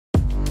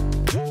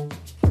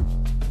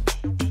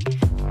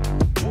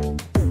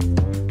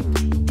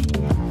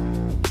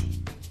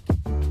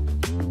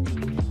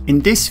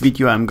In this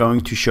video I'm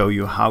going to show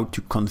you how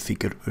to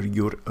configure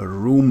your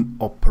room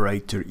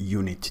operator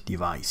unit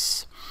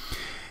device.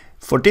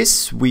 For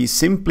this we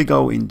simply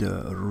go in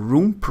the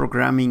room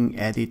programming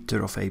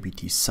editor of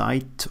ABT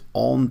Site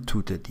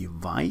onto the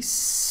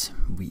device.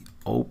 We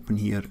open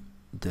here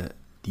the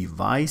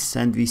device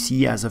and we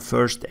see as a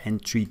first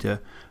entry the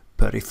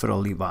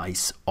peripheral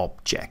device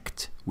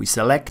object. We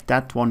select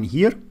that one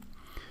here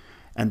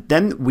and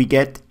then we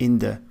get in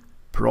the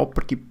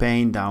property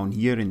pane down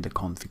here in the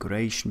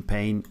configuration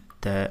pane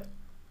the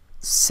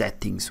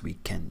settings we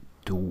can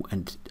do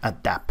and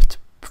adapt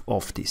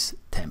of this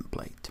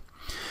template.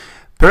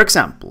 For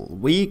example,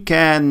 we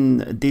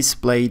can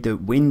display the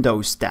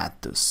window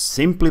status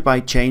simply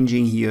by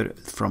changing here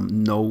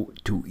from no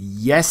to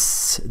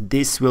yes.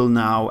 This will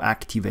now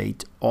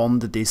activate on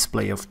the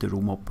display of the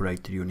room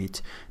operator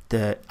unit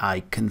the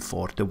icon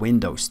for the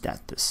window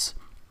status.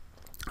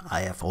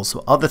 I have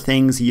also other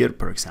things here,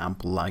 for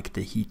example, like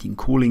the heating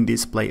cooling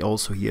display,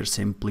 also here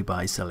simply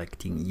by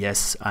selecting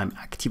yes, I'm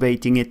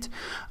activating it,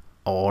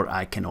 or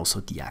I can also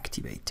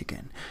deactivate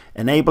again.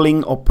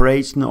 Enabling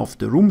operation of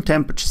the room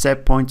temperature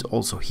set points,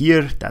 also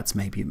here, that's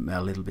maybe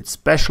a little bit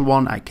special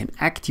one. I can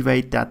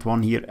activate that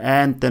one here,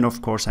 and then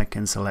of course I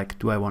can select,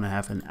 do I want to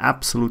have an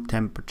absolute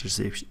temperature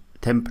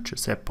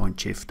set point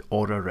shift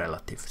or a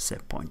relative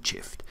set point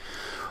shift.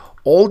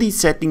 All these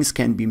settings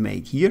can be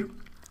made here.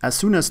 As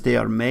soon as they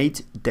are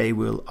made, they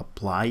will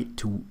apply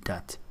to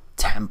that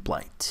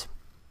template.